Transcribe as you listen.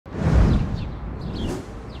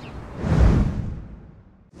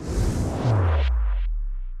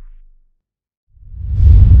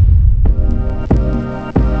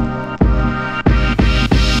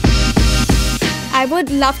would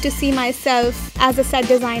love to see myself as a set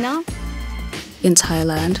designer. In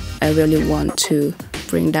Thailand, I really want to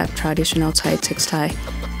bring that traditional Thai textile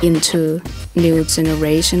into new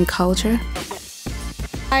generation culture.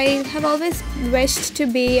 I have always wished to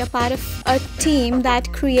be a part of a team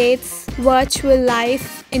that creates virtual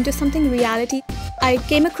life into something reality. I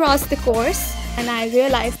came across the course and I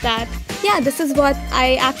realized that, yeah, this is what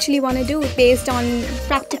I actually want to do. Based on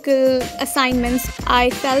practical assignments, I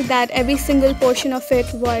felt that every single portion of it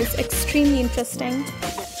was extremely interesting.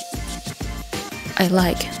 I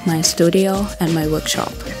like my studio and my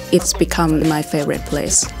workshop. It's become my favorite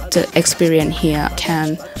place. The experience here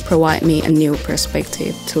can provide me a new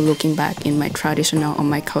perspective to looking back in my traditional or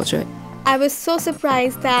my culture. I was so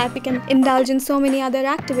surprised that we can indulge in so many other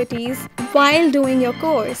activities while doing your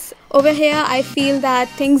course. Over here, I feel that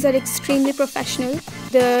things are extremely professional.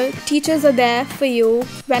 The teachers are there for you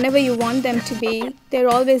whenever you want them to be. They're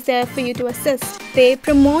always there for you to assist. They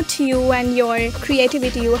promote you and your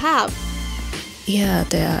creativity you have. Yeah,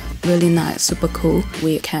 they're really nice, super cool.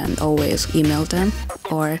 We can always email them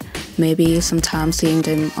or maybe sometimes seeing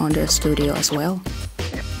them on the studio as well.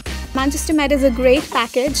 Manchester Met is a great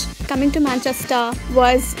package. Coming to Manchester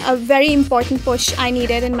was a very important push I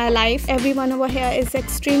needed in my life. Everyone over here is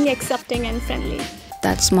extremely accepting and friendly.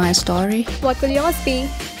 That's my story. What will yours be?